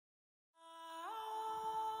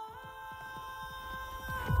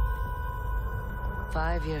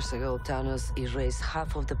5 years ago, Thanos erased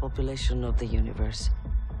half of the population of the universe.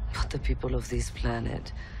 But the people of this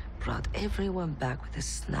planet brought everyone back with a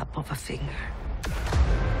snap of a finger.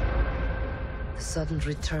 The sudden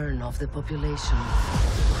return of the population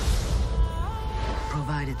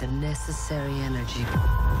provided the necessary energy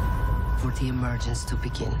for the emergence to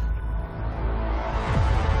begin.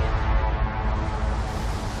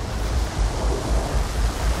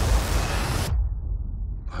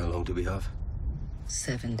 How long do we have?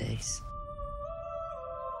 7 days.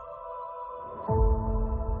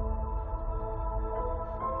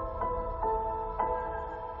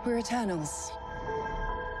 We're Eternals.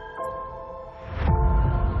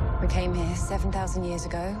 We came here 7,000 years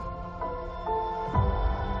ago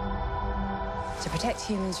to protect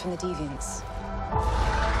humans from the Deviants.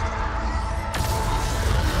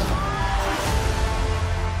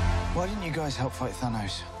 Why didn't you guys help fight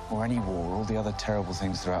Thanos? Or any war, all the other terrible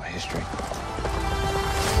things throughout history?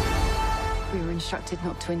 We were instructed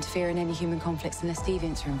not to interfere in any human conflicts unless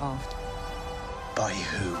Deviants are involved. By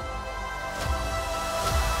who?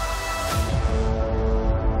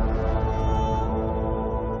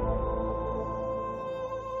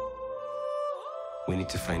 We need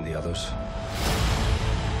to find the others.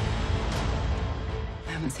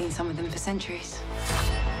 I haven't seen some of them for centuries.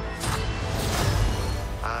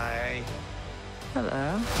 Hi.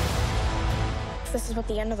 Hello. This is what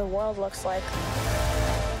the end of the world looks like.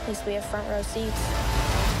 At least we have front row seats.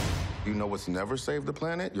 You know what's never saved the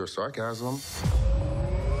planet? Your sarcasm.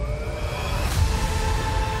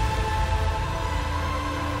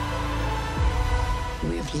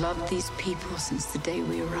 We have loved these people since the day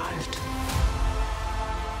we arrived.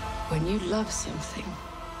 When you love something,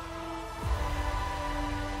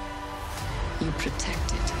 you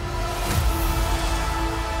protect it.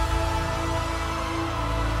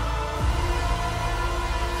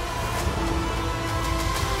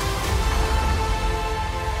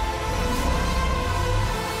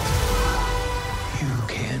 You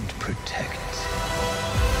can't protect.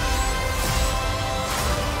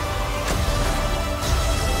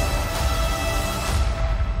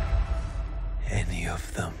 Any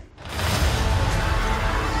of them.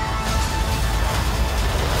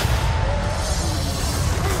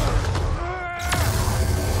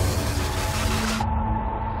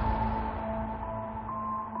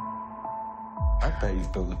 I bet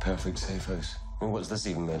you've built the perfect safe house. I mean, what's this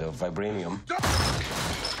even made of? Vibranium?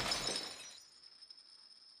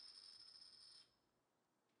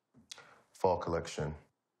 Fall collection.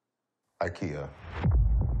 IKEA.